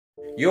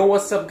Yo,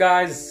 what's up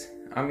guys?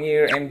 I'm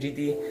here,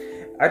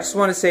 MGD. I just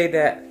want to say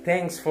that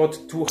thanks for the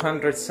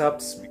 200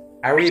 subs.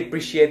 I really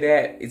appreciate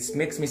that. It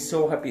makes me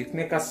so happy. It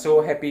makes us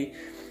so happy.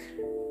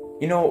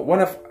 You know, one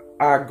of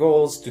our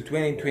goals to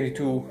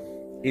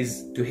 2022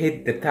 is to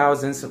hit the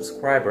 1,000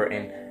 subscriber,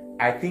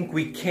 and I think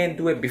we can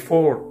do it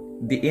before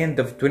the end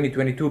of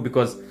 2022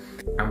 because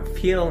I'm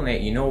feeling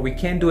it. You know, we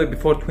can do it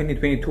before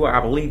 2022. I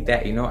believe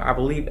that. You know,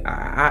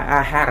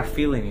 I had a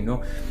feeling. You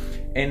know,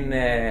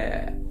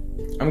 and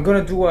I'm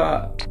gonna do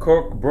a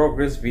cork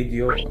progress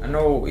video. I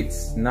know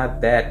it's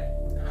not that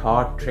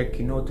hard trick,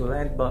 you know, to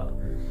land, but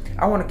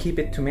I want to keep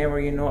it to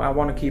memory. You know, I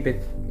want to keep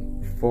it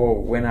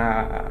for when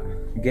I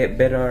get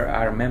better.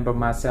 I remember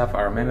myself.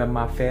 I remember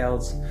my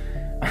fails.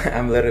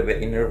 I'm a little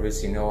bit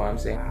nervous, you know what I'm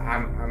saying.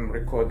 I'm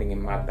recording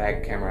in my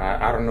back camera.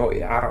 I don't know.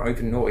 I don't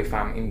even know if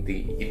I'm in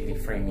the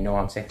frame. You know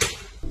what I'm saying.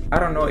 I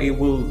don't know. It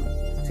will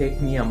take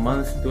me a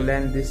month to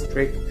learn this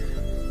trick,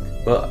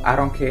 but I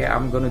don't care.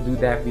 I'm gonna do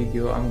that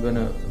video. I'm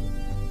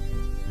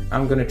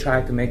gonna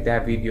try to make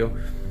that video.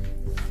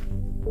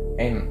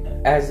 And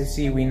as you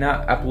see, we're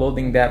not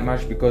uploading that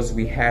much because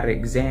we had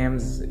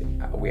exams.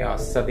 We are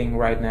studying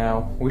right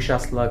now. Wish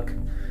us luck.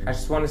 I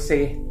just want to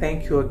say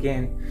thank you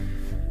again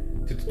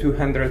to the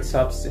 200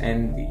 subs,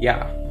 and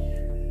yeah,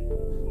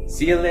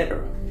 see you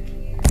later.